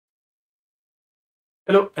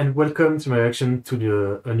Hello and welcome to my reaction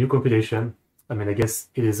to a new compilation. I mean, I guess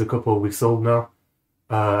it is a couple of weeks old now.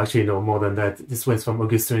 Actually, no, more than that. This one's from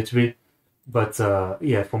August 23. But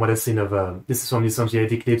yeah, from what I've seen of, this is from NIJISANJI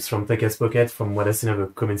ID clips from Taka's Pocket. From what I've seen of a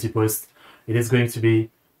community post, it is going to be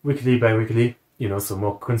weekly by weekly, you know, so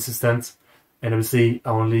more consistent. And obviously, I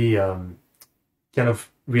only kind of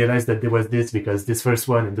realized that there was this because this first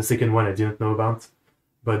one and the second one I didn't know about.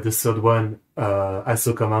 But the third one, I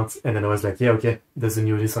saw come out, and then I was like, yeah, okay, there's a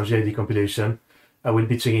new NIJISANJI ID compilation. I will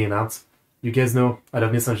be checking it out. You guys know, I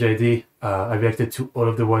love NIJISANJI ID. I reacted to all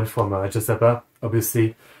of the one from Jasapa.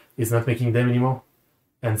 Obviously, he's not making them anymore.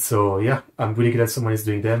 And so, yeah, I'm really glad someone is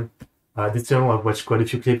doing them. This channel, I've watched quite a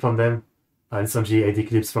few clips from them. NIJISANJI ID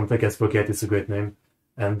clips from Taka's Pocket, it's a great name.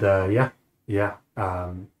 And really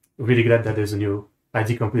glad that there's a new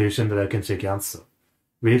ID compilation that I can check out. So,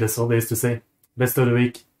 really, that's all there is to say. Best of the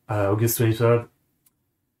week, August 23rd.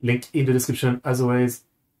 Link in the description as always.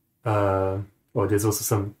 Oh, there's also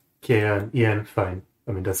some K and EN, fine.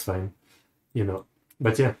 I mean, that's fine, you know.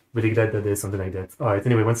 But yeah, really glad that there's something like that. Alright,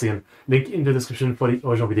 anyway, once again, link in the description for the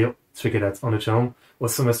original video. Check it out on the channel.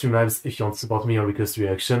 Also my stream lives if you want to support me or request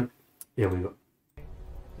reaction. Here we go.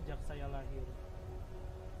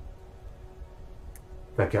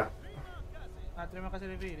 Taka. Terima kasih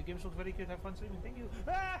Devi. The game looks very cute. Have fun streaming. Thank you.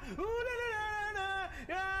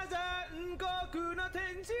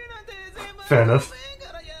 Fair enough.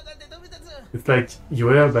 It's like you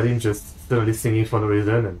hear Balin just suddenly singing for no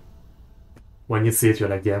reason, and when you see it, you're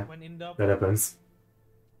like, yeah, that happens.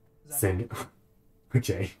 Sing.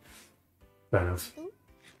 Okay. Fair enough.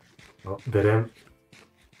 Oh, dead end.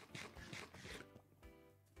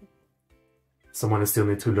 Someone I still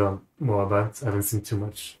need to learn more about. I haven't seen too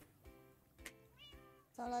much.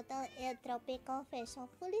 Solotel a tropical fish,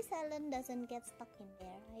 hopefully Salon doesn't get stuck in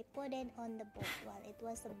there. I put it on the boat while it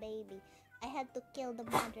was a baby. I had to kill the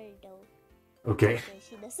mother though. Okay.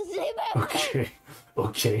 She doesn't remember. Okay.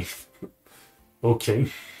 Okay.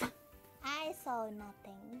 Okay. I saw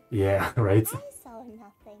nothing. Yeah, right. I saw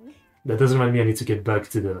nothing. That does remind me I need to get back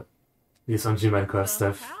to the NIJISANJI Minecraft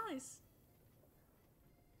stuff.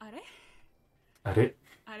 Are?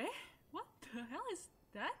 What the hell is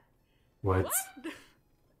that? What?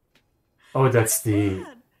 Oh, that's the...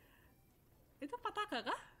 Itu pataka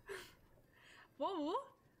kah? Wow.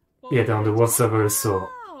 Yeah, the underworld server, so...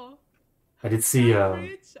 I did see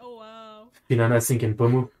Pinana, I think, and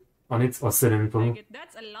Pomu on it, or Selen and Pomu.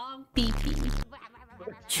 That's a long PP.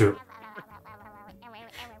 True.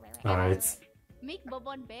 Alright. Make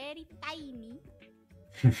Bobon very tiny.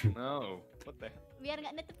 No, what the? Biar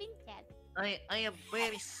nggak nutupin chat. I am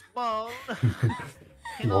very small.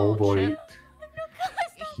 Oh boy.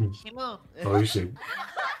 Hello. Oh shit.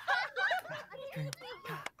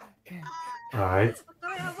 Alright.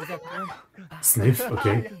 Sniff,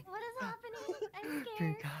 okay. What is happening? I'm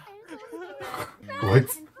scared. I'm so scared. What?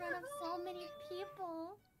 In front of so many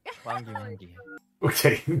people. Wangi.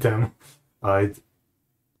 Okay, damn. Alright.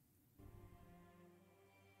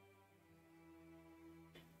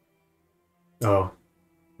 Oh.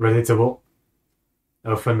 Relatable.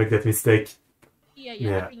 I often make that mistake.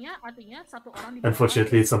 Iya, artinya satu orang di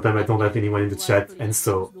Unfortunately, sometimes I don't have anyone in the chat, and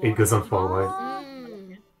so it goes on for a while.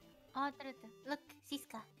 Oh, ternyata. Look,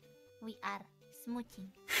 Siska. We are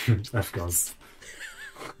smooching. Of course.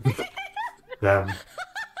 Damn.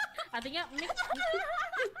 Artinya mix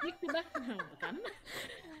sudah kan?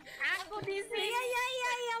 Aku di sini.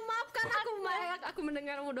 Iya, maafkan aku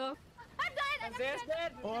mendengarmu dong.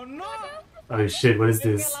 Oh no! Oh shit, what is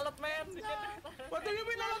this? What do you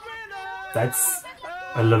mean, Lalat Man? That's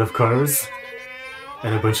a lot of colors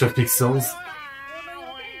and a bunch of pixels.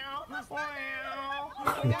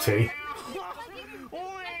 Okay.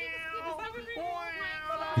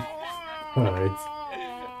 Alright.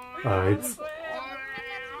 Alright.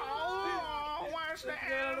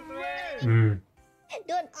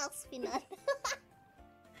 Don't ask Pinan.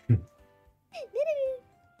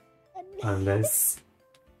 Unless...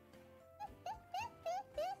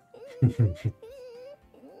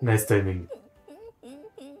 Nice timing.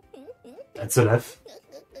 That's a laugh.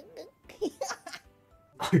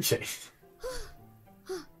 Okay.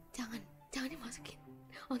 Jangan dimasukin.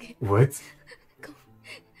 Okay. What?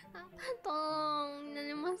 Tolong, jangan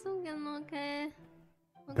dimasukin, okay?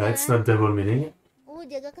 That's not double meaning.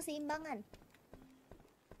 Jaga keseimbangan.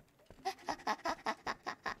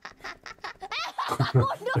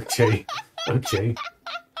 Okay. Okay.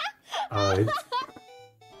 Alright.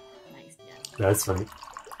 That's funny.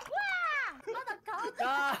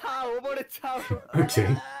 Okay.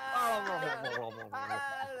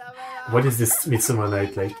 What is this Midsummer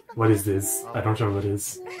Night like? What is this? I don't remember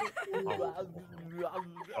this.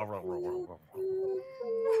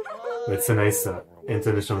 It's a nice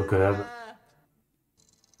international collab.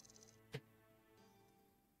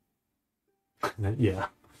 Yeah.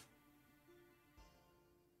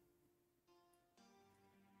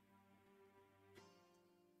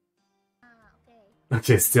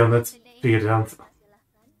 Okay, still not figured it out.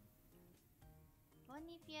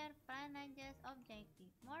 Bonifier Pranaja's objective.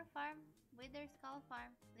 More farm, Wither Skull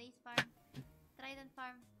farm, Blaze farm, Trident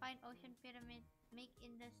farm, Find Ocean Pyramid, make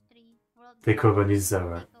industry, world Take over Niji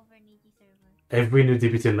server. take over Niji server. Every new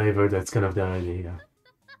DPT liver, that's kind of the idea.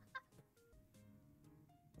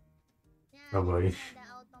 Oh boy. Ada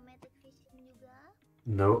automatic fishing juga.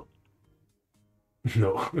 No.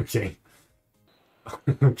 No, okay.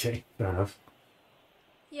 Okay, fair enough.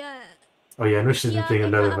 Yeah. Oh yeah, I know she's been playing a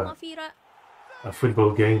lot of a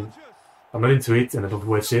football game. I'm not into it and I don't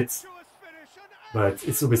watch it, but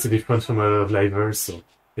it's obviously different from a lot of livers, so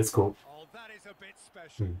it's cool.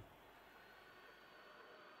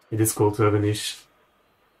 It is cool to have a niche.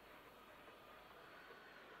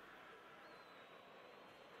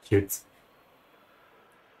 Cute.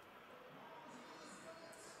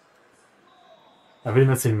 I've really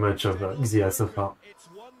not seen much of Xia so far.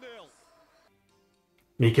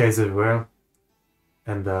 Mika is everywhere,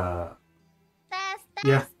 and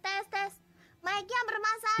yeah. Tes. Mic-nya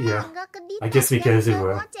bermasalah, Yeah. nggak kedetect. I guess Mika is Jadi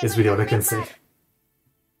everywhere. ngoceh Is really all I can lebar. say.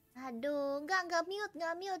 Aduh, nggak mute.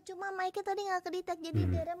 Cuma mic-nya tadi nggak kedetect, jadi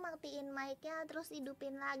dia matiin mic-nya terus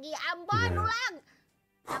hidupin lagi. Ampun, Yeah.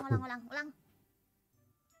 ulang.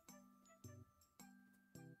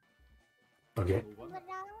 Okay.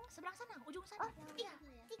 Seberang sana, ujung sana. Iya,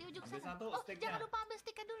 di ujung sana. Oh, jangan lupa ambil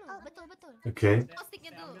sticknya dulu. Betul. Okay. Oh,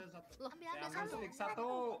 sticknya tuh. Loh, ambil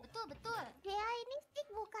satu. Betul. Ya, ini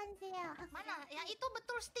stick bukan sih ya. Mana? Yang itu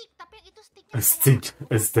betul stick, tapi yang itu sticknya A stick,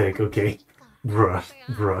 a steak, okay. Bruh.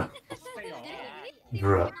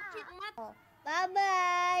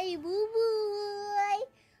 Bye-bye, bubuy.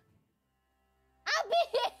 Abi.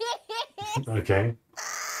 Okay.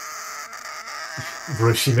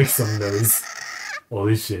 Bro, she makes some noise.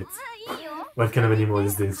 Holy shit. What kind of animal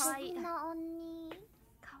is this?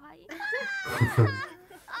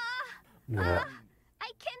 Yeah. I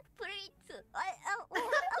can't breathe.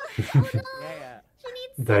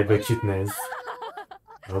 Died by cuteness.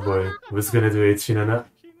 Oh boy, who's gonna do it, Shinana?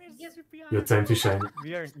 Your time to shine.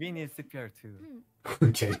 We need CPR too.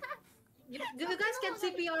 Okay. Do you guys can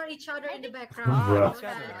CPR each other in the background? Bruh.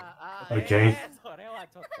 Okay.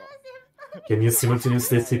 Can you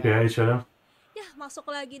simultaneously CPR each other? Ya, masuk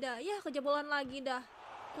lagi dah. Ya, kejebolan lagi dah.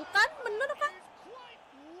 Bukan, bener kan?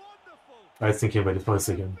 I was thinking about it for a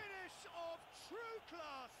second.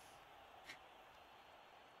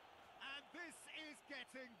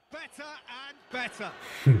 Better.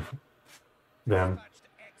 Damn.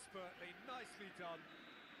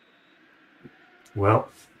 Well.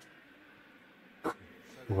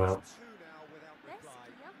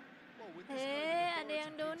 Ada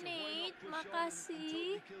yang donate.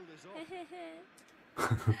 Makasih. Hehehe.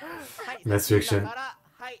 Nice reaction.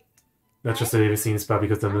 Not just that everything is bad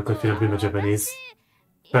because I'm not confident with my Japanese.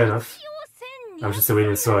 Fair enough. I'm just a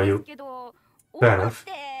waiting so are you. Fair enough.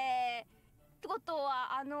 ってこと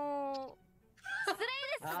は失礼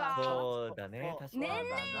ですが、そうだね。年齢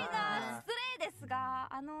が失礼ですが、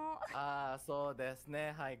そうです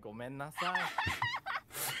ね。はい、ごめんなさい。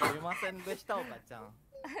すいませんでした、おばちゃん。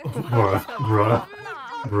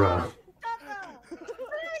Bruh.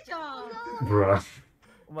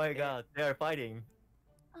 Oh my god, they are fighting.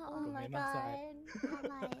 Oh my ごめんなさい。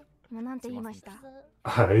 god. 今なんて言いました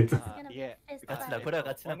Alright. いえ、ガチだ、これは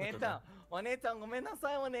ガチなことだ。お姉ちゃん、ごめんな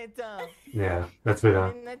さい、お姉ちゃん。 Yeah, that's better.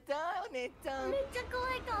 ごめんなさい、お姉ちゃん。めっちゃ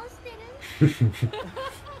怖い顔してる。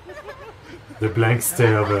 The blank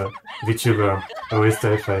stare of a VTuber, always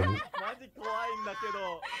terrifying. マジ怖いんだけ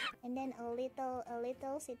ど。 And then a little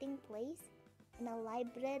sitting place in a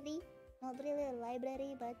library. Not really a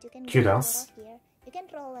library, but you can Cute go house. here. You can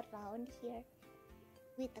roll around here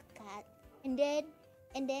with a cat. And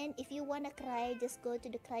then if you wanna cry, just go to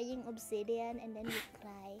the crying obsidian and then you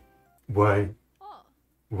cry. Why?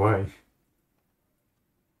 Why?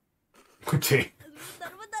 Okay.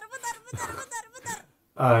 Bentar.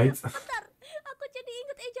 Alright. Bentar. Aku jadi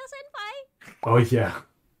inget Eja Senpai. Oh yeah.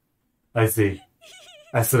 I see.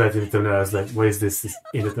 I saw that in the thumbnail. I was like, what is this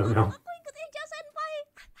in the thumbnail? Aku inget Eja Senpai.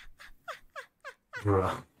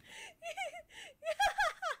 Bruh.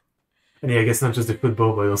 And yeah, I guess not just the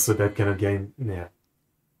football, but also that kind of game. Yeah.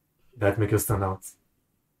 That makes us stand out.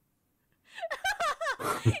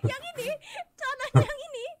 Yang ini, celananya yang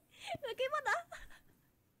ini. Bagaimana?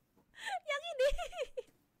 Yang ini.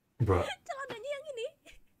 Bruh. Celananya yang ini.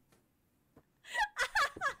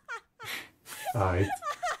 Alright.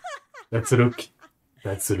 That's a look.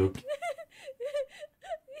 That's a look.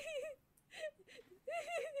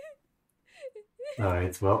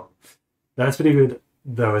 Alright, well, that's pretty good.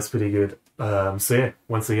 That was pretty good. So yeah,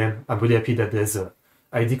 once again, I'm really happy that there's a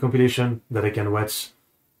ID compilation that I can watch.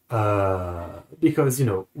 Because, you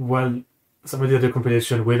know, while some of the other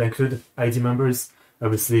compilation will include ID members,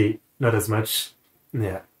 obviously not as much.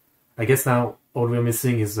 Yeah. I guess now all we're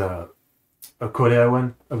missing is a Korea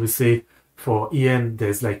one. Obviously, for EN,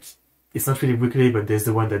 there's like, it's not really weekly, but there's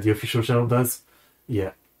the one that the official channel does.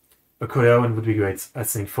 Yeah. A Korea one would be great, I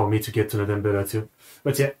think, for me to get to know them better too.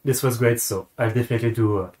 But yeah, this was great, so I'll definitely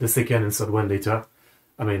do the second and third one later.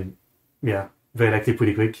 I mean, yeah, very likely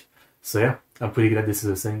pretty quick. So yeah, I'm pretty glad this is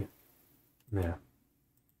a thing. Yeah.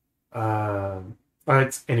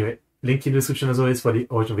 Alright, anyway, link in the description as always for the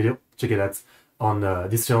original video. Check it out on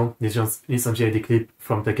this channel, NIJISANJI ID clip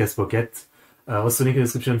from Taka's Pocket. Also link in the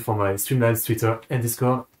description for my Streamlabs, Twitter, and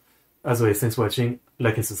Discord. As always, thanks for watching,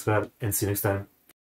 like and subscribe, and see you next time.